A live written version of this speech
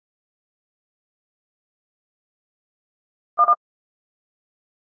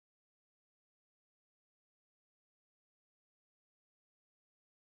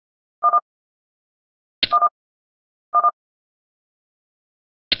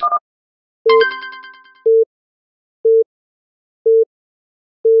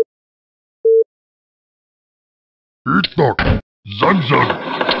Itak. Zanzan.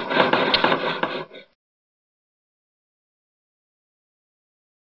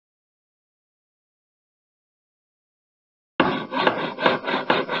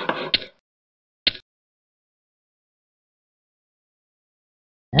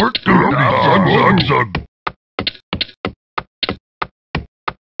 Work to Zanzan.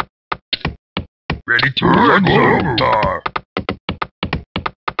 Ready to Zanzan.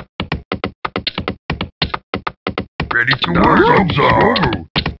 Ready to work, Zanzan.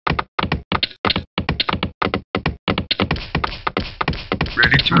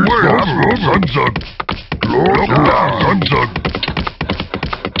 Ready to work, Zanzan. Zanzan.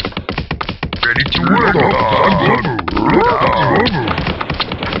 Ready to work, Zanzan.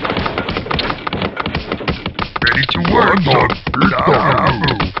 Ready to work, Zanzan. Ready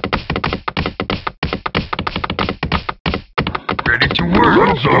to work,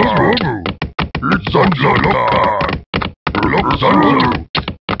 Zanzan. Zanzan. Zanzan.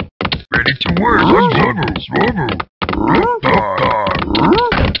 Ready to work, Zanzan.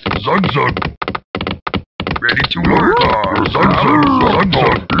 Zanzan. Ready to work, Zanzan.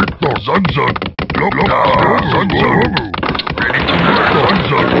 Zanzan. Zanzan. Zanzan. Ready to work,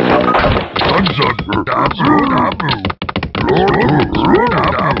 Zanzan. Zanzan.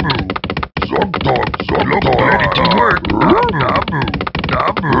 Ready to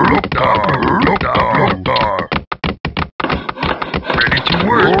work, Ready to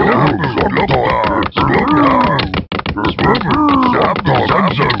work,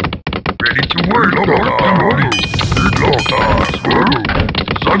 Zanzan. Ready to work, Zanzan.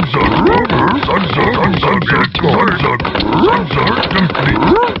 Zanzan. Zanzan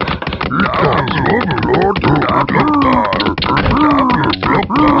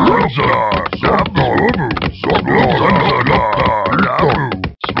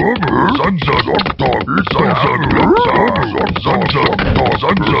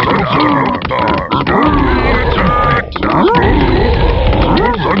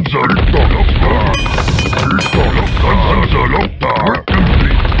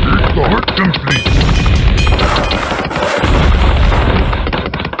complete.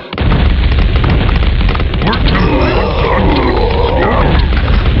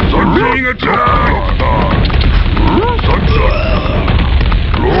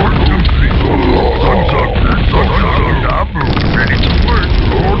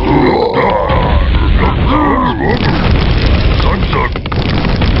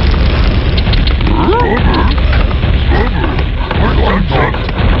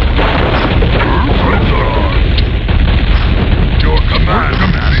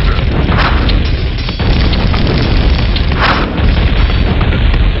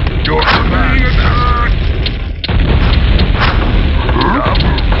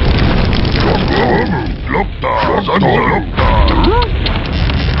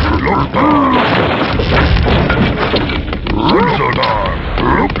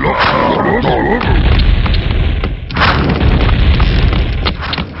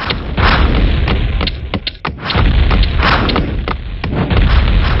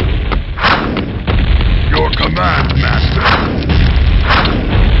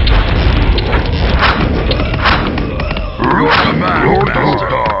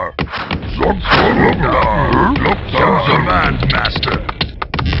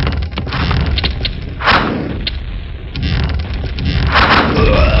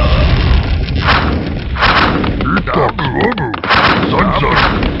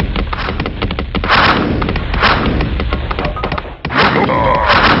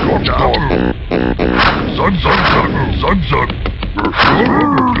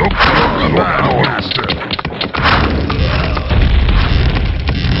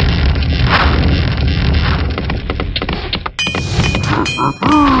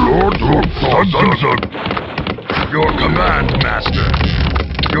 Your command, Master.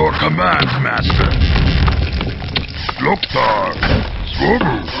 Your command, Master. Loktar.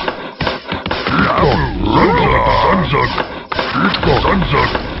 Swobu. Zanzan.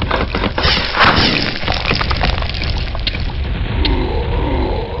 Zanzan.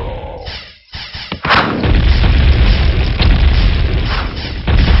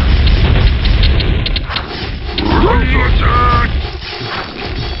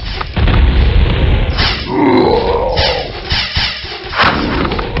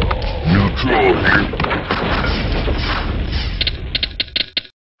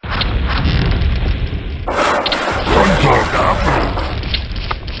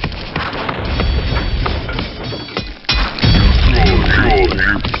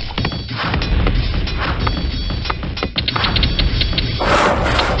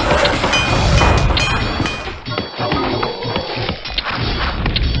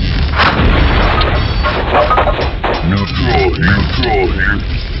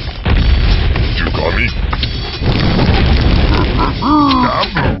 You got me?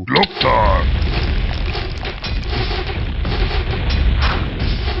 Dabu, Loktar.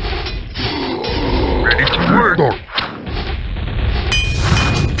 Ready to work.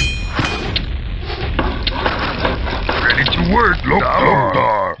 Ready to work,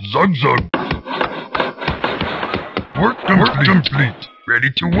 Loktar. Zug Zug. Work complete.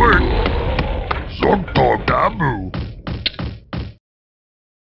 Ready to work. Zogtar Dabu.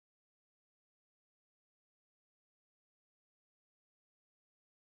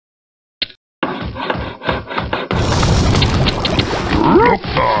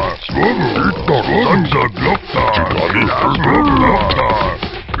 Loktar, Swobo, Zug Loktar, Loktar.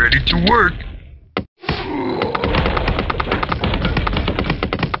 Ready to work.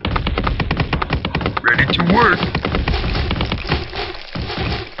 Ready to work.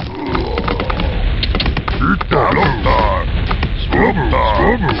 Loktar, Swobo,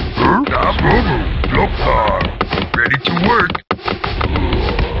 Loktar. Ready to work.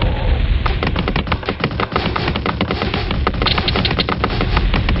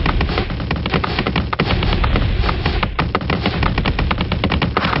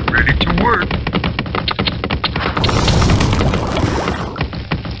 Ready to work.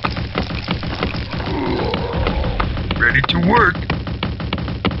 Ready to work.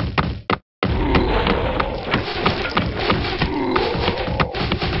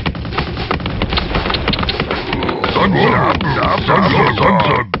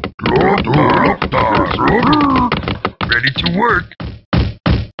 Ready to work. Ready to work.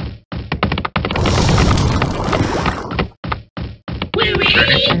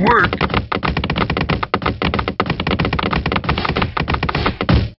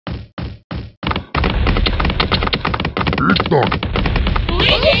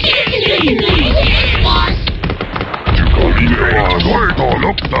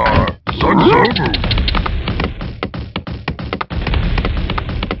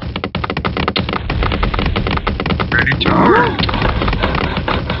 Ready to work.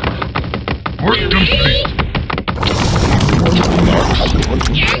 Work complete.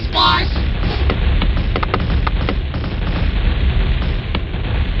 Yes, boss.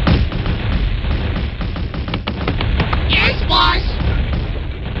 Yes, boss.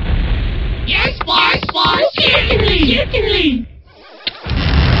 Yes, boss. Boss. Certainly.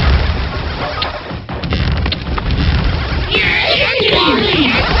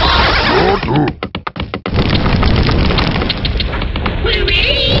 Yes, boss. We're ready.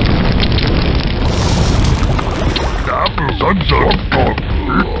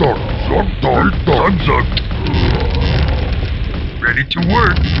 Ready to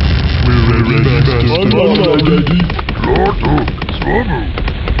work. We're ready, Master. I'm ready.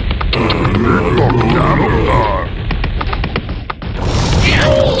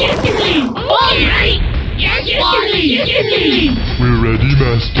 Certainly. All right. Yes, boss. We're ready,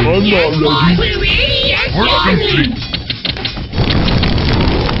 Master. I'm Yes, not boss. ready. We're ready. Yes, Work boss. complete.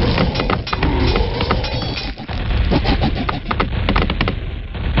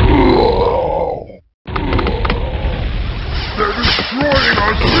 They're destroying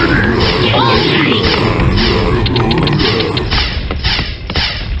our city! Yes,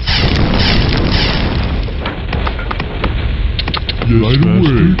 right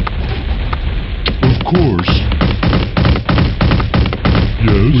away. Of course.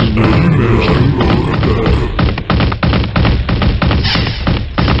 Yes, ready, Master.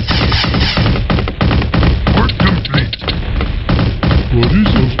 Work complete. What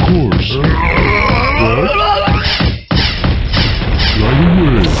is of course? What? Right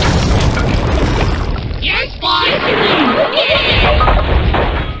away. Yes, boss.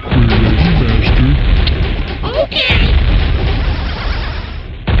 We're ready, Master. Okay.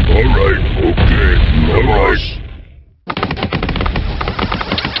 Alright, okay. Alright.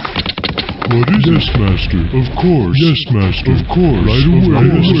 What is this, Master? Of course. Yes, Master. Of course. Right away.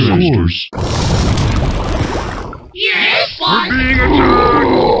 Of course. Yes, We're boss. being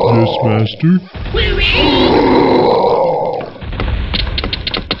attacked! Yes, Master. We're ready.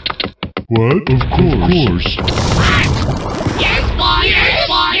 What? Of course. Yes, boss. Yes,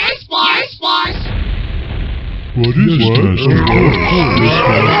 boss. Yes, boss. Yes, boss. What is Yes, Master? Master. Of course. Yes,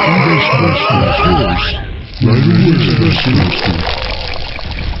 Master. Of course. Right away, Master.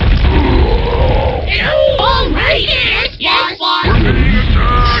 All right. Yes, boss. We're being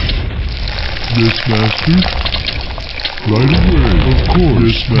attacked! Yes, Master. Right away. Of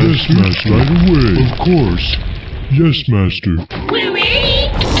course. Yes, Master. Right away. Of course. Yes, Master. We're ready.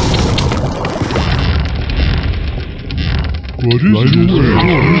 What is right away?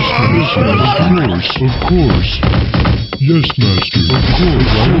 Yes, Master. Of course. Of course. Yes, Master. Of course.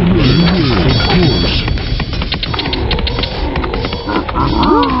 Right away. Of course.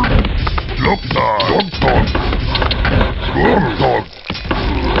 Doctor.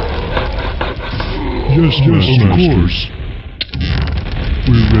 Yes, Master. Of course.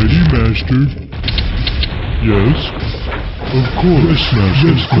 We're ready, Master. Yes. Of course. Yes, Master.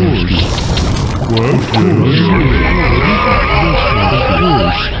 Yes, of course. What?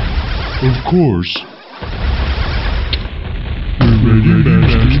 Yes, of course. We're ready,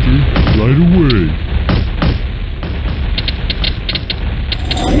 Master. Right away.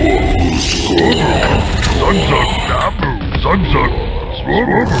 Sunset, Nabu, Sunset,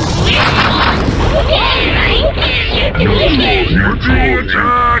 You're being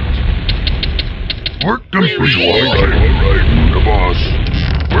attacked! Work complete. Alright, the boss.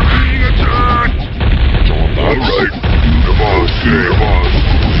 We're being attacked! Alright, the boss, the boss.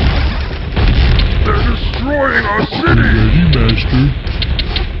 They're destroying our city! Ready, Master.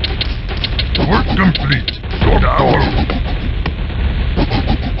 Work complete. Down.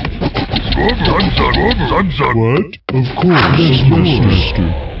 Sunset. What? Of course. Yes, Master.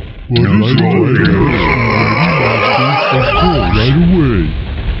 What is it? Ready, Master. Of course. Right away.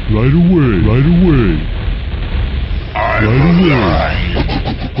 Right away. Right away. Right away.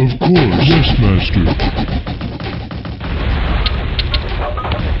 Of course. Yes, Master.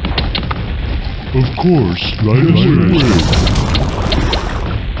 Of course. Right away.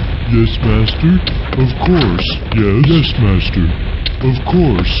 Yes, Master. Of course. Yes. Yes, Master. Of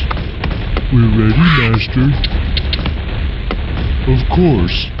course. We're ready, Master. Of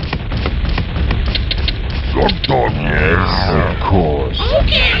course. Yes, of course.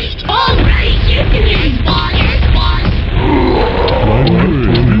 Okay, alright, you can use boss. Yes, boss. Right away.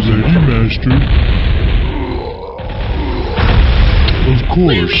 We're ready, Master. Of We're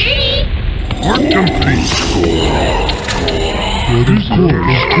course. ready. Work complete. What is it? Of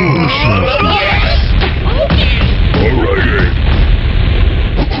course, Master. Yes. Okay. Alright.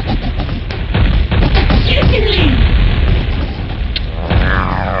 You can leave.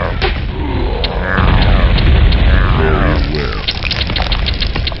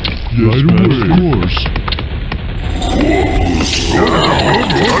 Right away. Of course.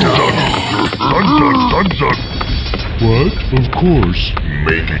 Sunset. What? Of course.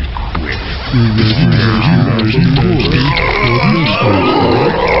 Make it quick. We're ready, Master. Of course. What is this?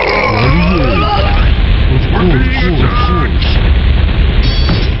 Right away. Of course.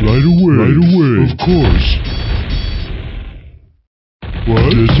 Right away. Right away. Of course.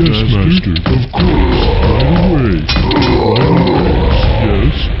 What? Yes, Master. Of course. Right away. Right away.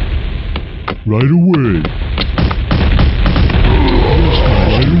 Yes. Right away. Yes,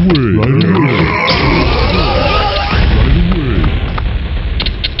 Master. Right away. Right away. Right away.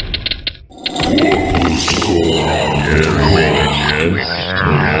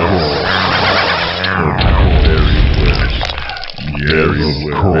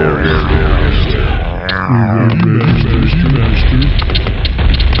 Master.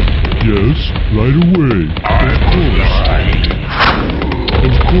 Yes, right away.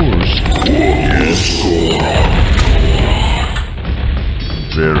 Of course.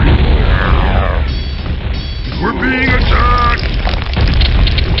 Very well. We're being attacked!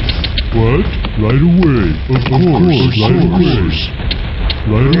 What? Right away. Of course. Right away.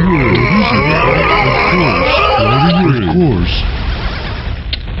 Right away. Of course.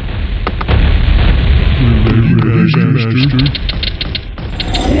 We're ready, Master.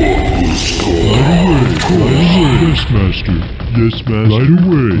 Right away. Yes, Master. Yes, Master. Right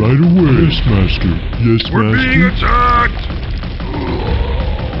away. Right away. Yes, Master. Yes, We're being Master. attacked!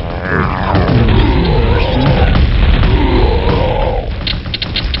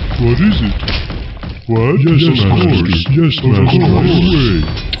 What is it? What? Yes, of course. Yes, Master. Right away.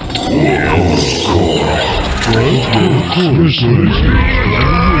 What? Of course. Yes, Master.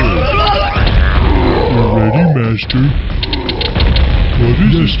 We're ready, Master. What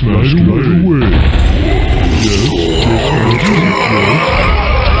is this, Master? Right away. Yes, Master. Yes, Master.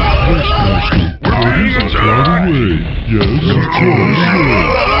 What is it? Right away. Yes, of course.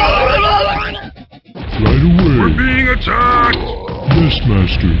 Right away. We're being attacked! Yes,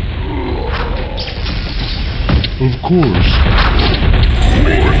 Master. Of course.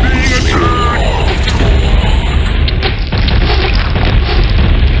 We're being attacked!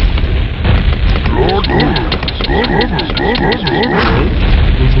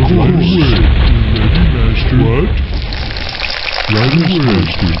 Of course. Right away. You're ready, Master. What? Right away,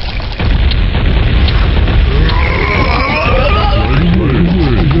 Master. Right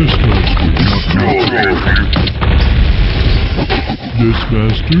away. Yes, Master. Yes,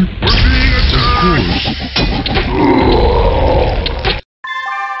 Master. We're being attacked!